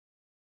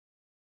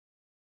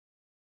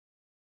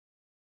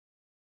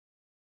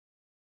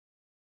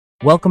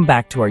Welcome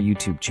back to our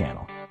YouTube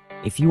channel.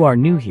 If you are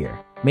new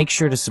here, make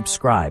sure to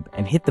subscribe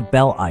and hit the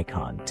bell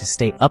icon to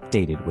stay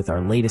updated with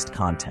our latest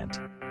content.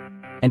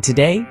 And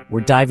today,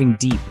 we're diving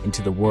deep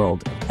into the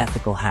world of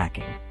ethical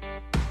hacking.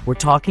 We're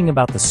talking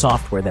about the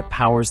software that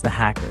powers the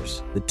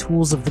hackers, the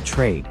tools of the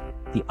trade,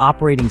 the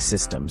operating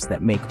systems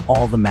that make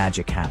all the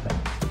magic happen.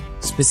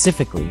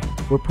 Specifically,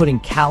 we're putting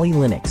Kali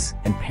Linux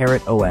and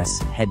Parrot OS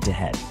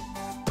head-to-head.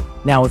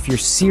 Now, if you're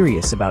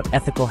serious about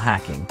ethical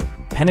hacking,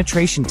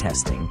 penetration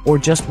testing, or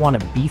just want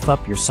to beef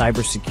up your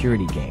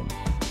cybersecurity game,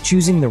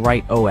 choosing the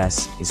right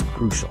OS is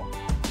crucial.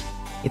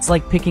 It's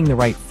like picking the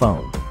right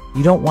phone.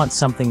 You don't want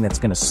something that's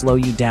going to slow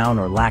you down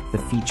or lack the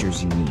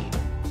features you need.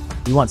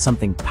 You want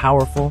something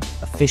powerful,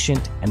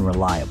 efficient, and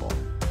reliable.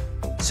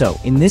 So,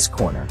 in this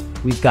corner,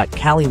 we've got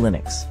Kali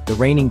Linux, the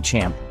reigning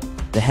champ,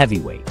 the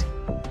heavyweight.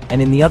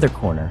 And in the other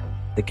corner,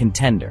 the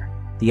contender,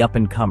 the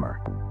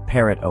up-and-comer,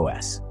 Parrot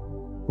OS.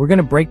 We're going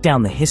to break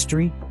down the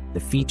history, the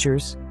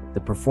features, the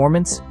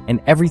performance,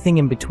 and everything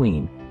in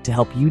between to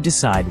help you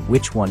decide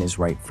which one is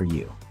right for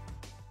you.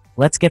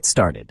 Let's get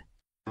started.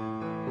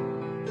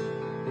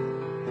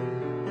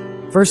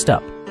 First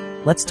up,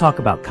 let's talk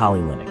about Kali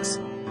Linux.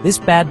 This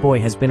bad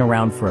boy has been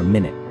around for a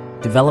minute,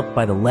 developed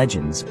by the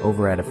legends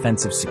over at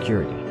Offensive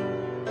Security.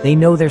 They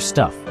know their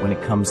stuff when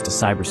it comes to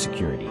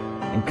cybersecurity,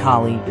 and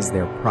Kali is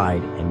their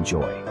pride and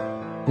joy.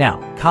 Now,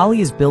 Kali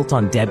is built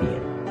on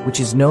Debian, which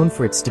is known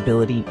for its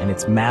stability and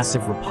its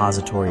massive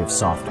repository of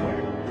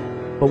software.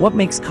 But what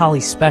makes Kali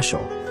special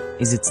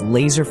is its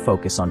laser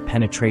focus on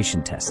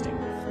penetration testing.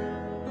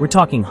 We're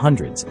talking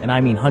hundreds, and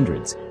I mean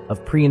hundreds,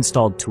 of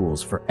pre-installed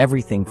tools for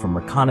everything from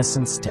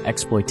reconnaissance to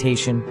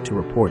exploitation to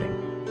reporting.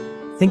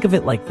 Think of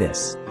it like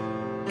this.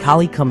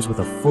 Kali comes with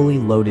a fully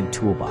loaded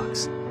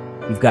toolbox.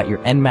 You've got your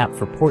Nmap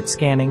for port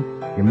scanning,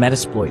 your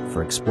Metasploit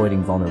for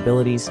exploiting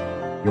vulnerabilities,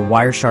 your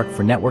Wireshark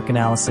for network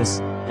analysis,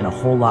 and a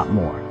whole lot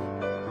more.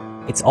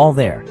 It's all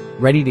there,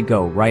 ready to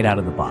go right out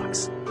of the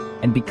box.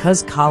 And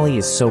because Kali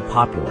is so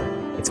popular,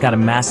 it's got a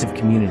massive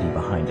community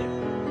behind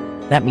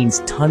it. That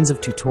means tons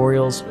of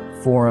tutorials,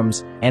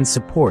 forums, and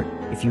support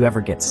if you ever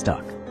get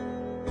stuck.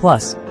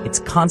 Plus, it's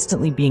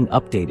constantly being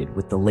updated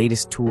with the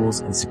latest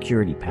tools and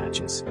security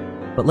patches.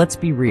 But let's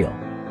be real,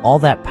 all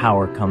that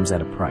power comes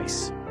at a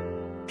price.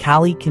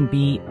 Kali can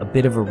be a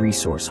bit of a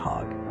resource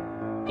hog.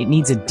 It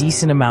needs a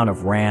decent amount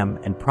of RAM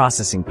and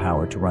processing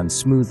power to run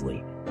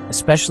smoothly,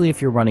 especially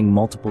if you're running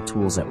multiple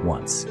tools at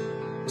once.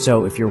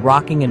 So if you're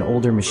rocking an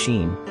older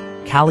machine,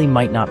 Kali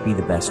might not be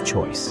the best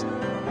choice.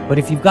 But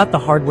if you've got the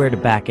hardware to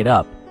back it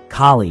up,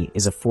 Kali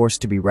is a force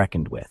to be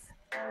reckoned with.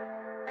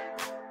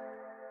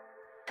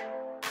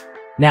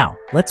 Now,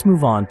 let's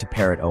move on to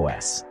Parrot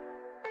OS.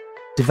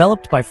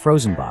 Developed by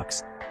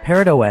Frozenbox,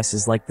 Parrot OS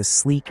is like the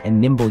sleek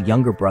and nimble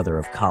younger brother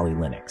of Kali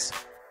Linux.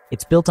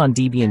 It's built on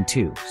Debian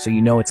 2, so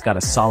you know it's got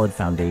a solid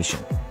foundation.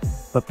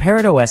 But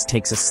Parrot OS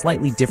takes a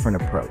slightly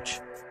different approach.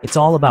 It's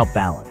all about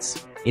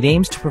balance. It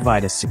aims to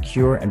provide a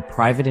secure and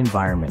private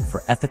environment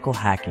for ethical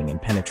hacking and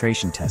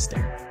penetration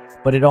testing,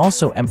 but it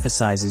also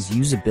emphasizes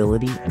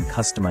usability and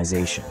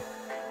customization.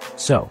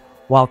 So,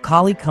 while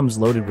Kali comes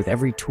loaded with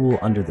every tool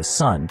under the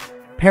sun,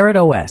 Parrot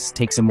OS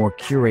takes a more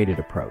curated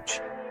approach.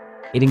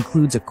 It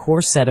includes a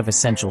core set of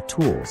essential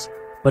tools,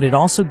 but it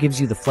also gives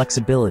you the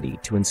flexibility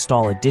to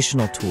install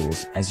additional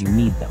tools as you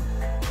need them.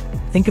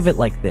 Think of it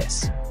like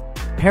this.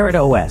 Parrot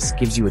OS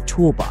gives you a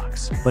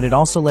toolbox, but it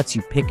also lets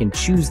you pick and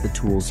choose the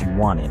tools you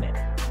want in it.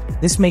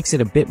 This makes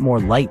it a bit more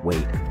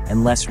lightweight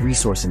and less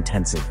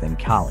resource-intensive than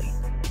Kali.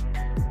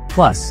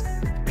 Plus,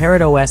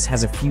 Parrot OS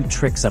has a few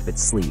tricks up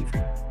its sleeve.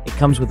 It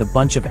comes with a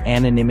bunch of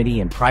anonymity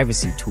and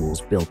privacy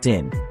tools built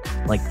in,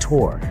 like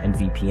Tor and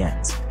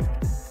VPNs.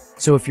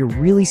 So if you're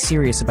really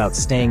serious about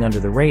staying under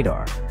the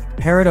radar,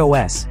 Parrot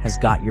OS has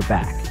got your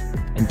back.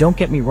 And don't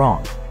get me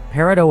wrong,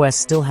 Parrot OS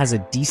still has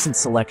a decent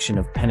selection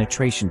of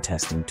penetration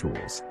testing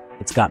tools.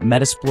 It's got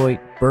Metasploit,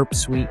 Burp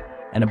Suite,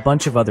 and a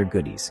bunch of other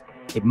goodies.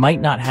 It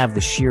might not have the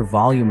sheer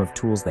volume of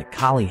tools that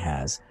Kali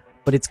has,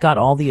 but it's got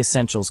all the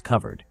essentials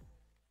covered.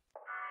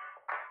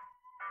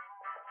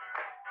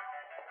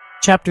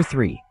 Chapter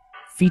 3.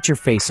 Feature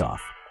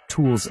Face-Off,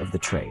 Tools of the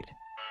Trade.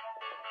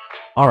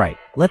 Alright,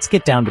 let's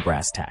get down to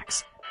brass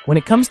tacks. When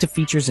it comes to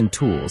features and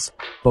tools,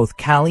 both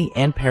Kali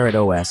and Parrot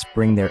OS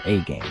bring their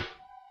A-game.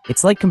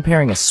 It's like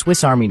comparing a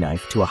Swiss Army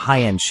knife to a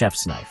high-end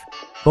chef's knife.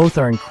 Both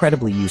are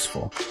incredibly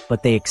useful,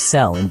 but they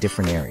excel in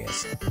different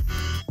areas.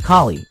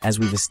 Kali, as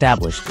we've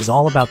established, is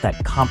all about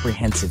that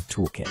comprehensive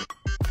toolkit.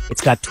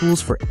 It's got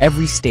tools for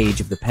every stage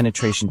of the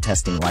penetration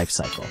testing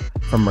lifecycle,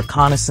 from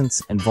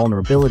reconnaissance and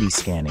vulnerability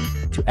scanning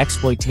to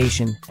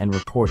exploitation and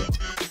reporting.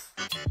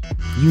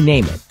 You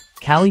name it,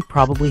 Kali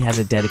probably has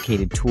a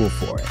dedicated tool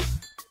for it.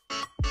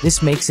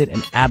 This makes it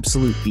an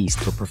absolute beast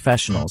for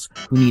professionals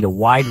who need a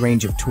wide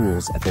range of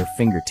tools at their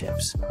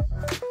fingertips.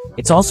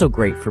 It's also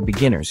great for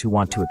beginners who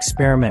want to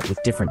experiment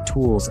with different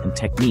tools and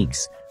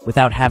techniques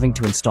without having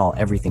to install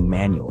everything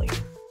manually.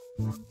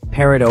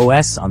 Parrot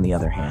OS, on the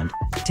other hand,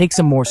 takes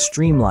a more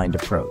streamlined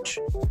approach.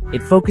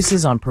 It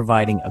focuses on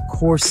providing a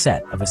core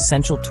set of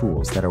essential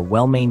tools that are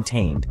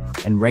well-maintained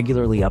and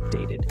regularly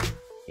updated.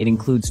 It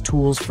includes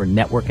tools for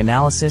network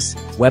analysis,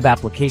 web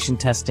application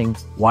testing,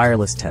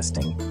 wireless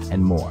testing,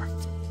 and more.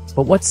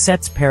 But what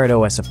sets Parrot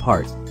OS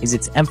apart is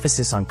its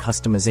emphasis on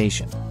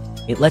customization.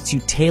 It lets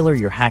you tailor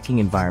your hacking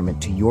environment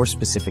to your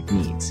specific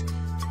needs.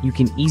 You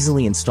can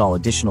easily install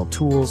additional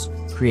tools,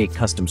 create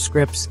custom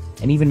scripts,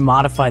 and even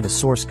modify the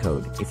source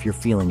code if you're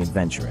feeling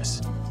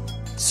adventurous.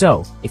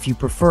 So, if you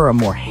prefer a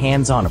more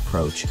hands-on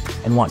approach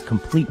and want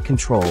complete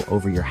control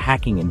over your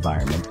hacking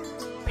environment,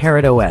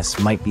 Parrot OS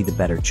might be the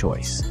better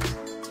choice.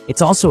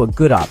 It's also a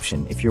good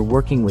option if you're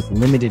working with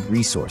limited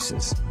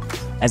resources,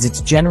 as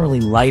it's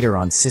generally lighter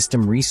on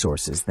system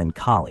resources than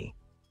Kali.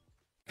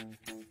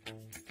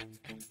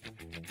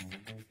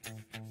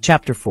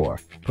 Chapter 4.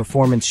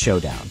 Performance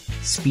Showdown.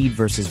 Speed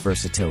versus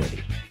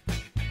Versatility.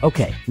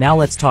 Okay, now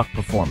let's talk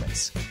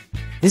performance.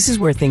 This is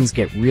where things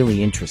get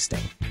really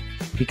interesting.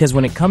 Because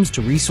when it comes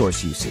to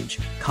resource usage,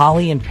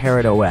 Kali and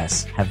Parrot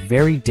OS have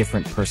very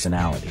different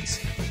personalities.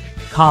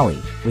 Kali,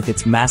 with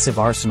its massive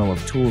arsenal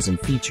of tools and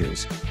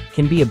features,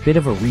 can be a bit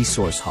of a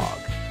resource hog.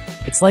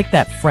 It's like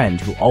that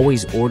friend who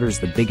always orders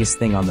the biggest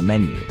thing on the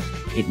menu.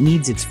 It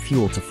needs its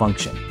fuel to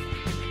function.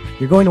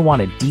 You're going to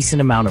want a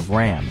decent amount of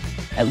RAM,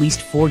 at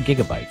least 4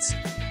 gigabytes,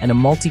 and a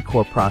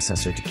multi-core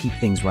processor to keep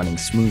things running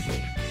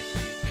smoothly.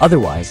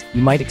 Otherwise,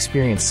 you might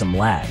experience some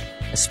lag,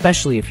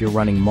 especially if you're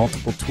running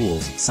multiple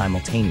tools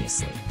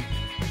simultaneously.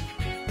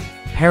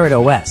 Parrot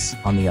OS,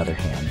 on the other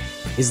hand,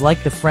 is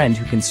like the friend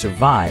who can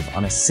survive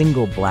on a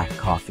single black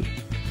coffee.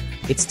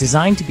 It's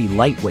designed to be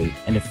lightweight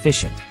and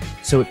efficient,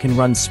 so it can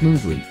run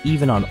smoothly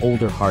even on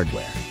older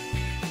hardware.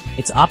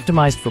 It's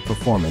optimized for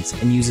performance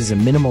and uses a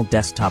minimal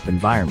desktop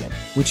environment,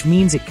 which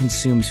means it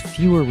consumes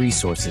fewer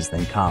resources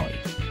than Kali.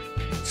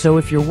 So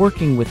if you're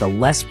working with a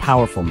less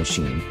powerful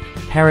machine,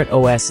 Parrot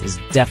OS is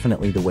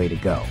definitely the way to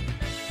go.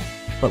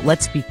 But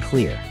let's be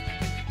clear.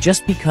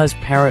 Just because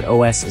Parrot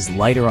OS is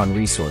lighter on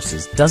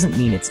resources doesn't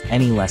mean it's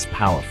any less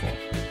powerful.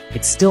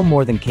 It's still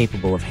more than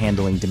capable of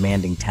handling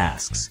demanding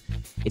tasks.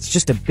 It's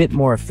just a bit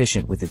more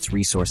efficient with its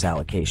resource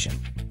allocation.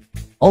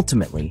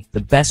 Ultimately,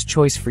 the best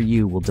choice for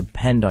you will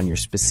depend on your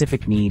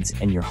specific needs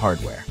and your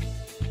hardware.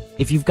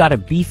 If you've got a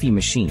beefy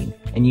machine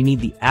and you need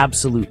the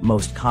absolute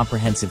most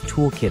comprehensive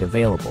toolkit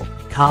available,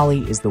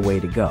 Kali is the way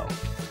to go.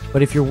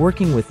 But if you're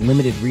working with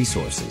limited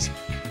resources,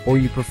 or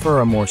you prefer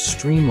a more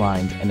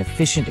streamlined and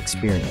efficient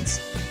experience,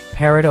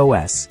 Parrot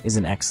OS is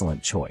an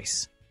excellent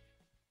choice.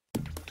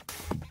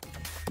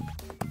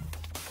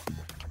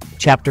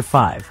 Chapter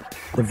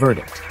 5. The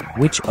Verdict.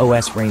 Which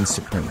OS reigns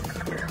supreme?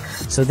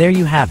 So there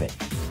you have it.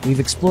 We've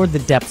explored the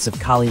depths of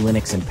Kali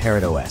Linux and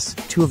Parrot OS,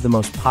 two of the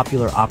most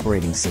popular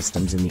operating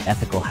systems in the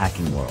ethical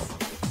hacking world.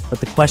 But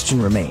the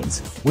question remains,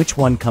 which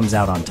one comes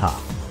out on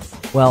top?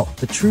 Well,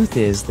 the truth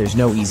is there's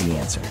no easy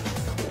answer.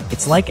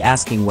 It's like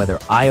asking whether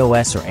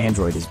iOS or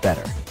Android is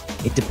better.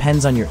 It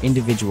depends on your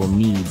individual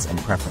needs and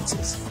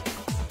preferences.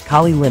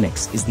 Kali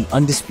Linux is the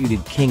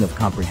undisputed king of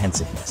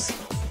comprehensiveness.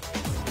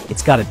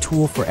 It's got a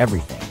tool for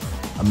everything,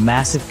 a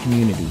massive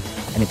community,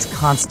 and it's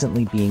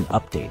constantly being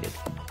updated.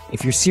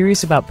 If you're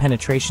serious about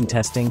penetration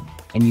testing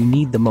and you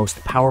need the most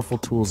powerful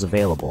tools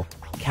available,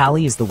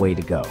 Kali is the way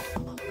to go.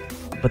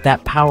 But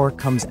that power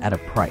comes at a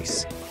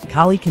price.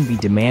 Kali can be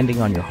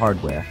demanding on your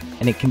hardware,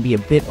 and it can be a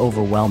bit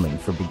overwhelming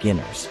for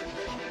beginners.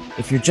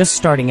 If you're just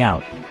starting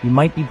out, you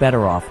might be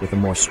better off with a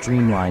more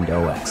streamlined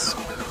OS.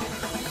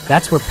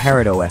 That's where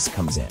Parrot OS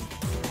comes in.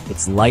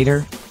 It's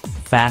lighter,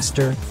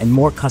 faster, and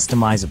more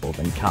customizable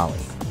than Kali.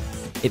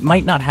 It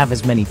might not have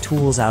as many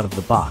tools out of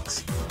the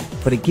box,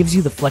 but it gives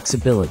you the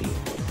flexibility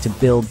to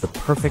build the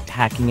perfect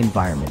hacking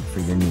environment for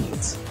your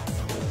needs.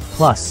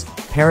 Plus,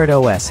 Parrot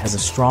OS has a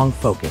strong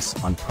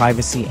focus on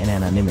privacy and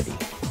anonymity,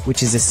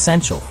 which is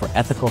essential for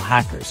ethical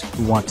hackers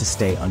who want to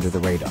stay under the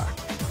radar.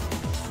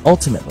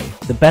 Ultimately,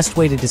 the best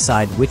way to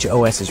decide which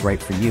OS is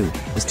right for you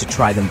is to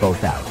try them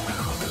both out.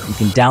 You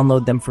can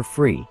download them for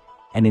free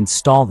and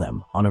install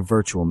them on a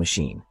virtual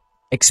machine.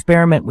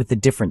 Experiment with the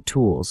different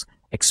tools,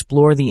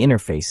 explore the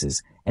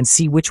interfaces, and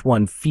see which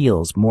one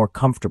feels more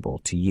comfortable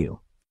to you.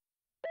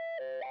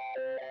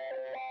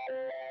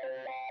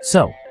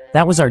 So,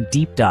 that was our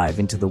deep dive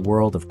into the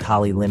world of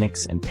Kali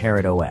Linux and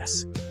Parrot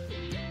OS.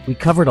 We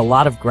covered a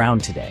lot of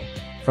ground today,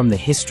 from the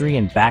history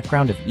and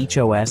background of each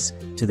OS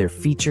to their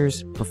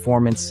features,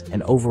 performance,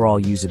 and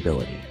overall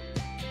usability.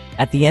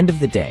 At the end of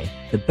the day,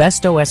 the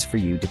best OS for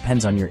you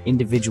depends on your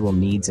individual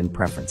needs and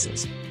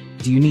preferences.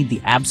 Do you need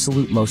the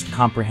absolute most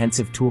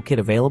comprehensive toolkit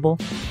available?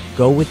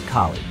 Go with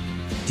Kali.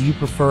 Do you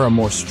prefer a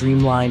more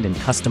streamlined and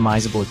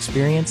customizable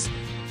experience?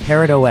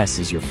 Parrot OS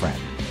is your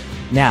friend.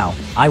 Now,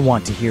 I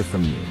want to hear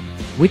from you.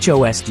 Which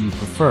OS do you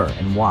prefer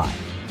and why?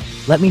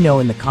 Let me know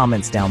in the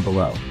comments down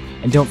below.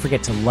 And don't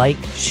forget to like,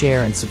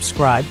 share, and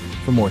subscribe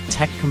for more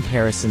tech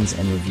comparisons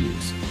and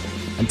reviews.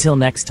 Until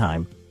next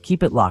time,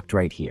 keep it locked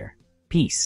right here. Peace.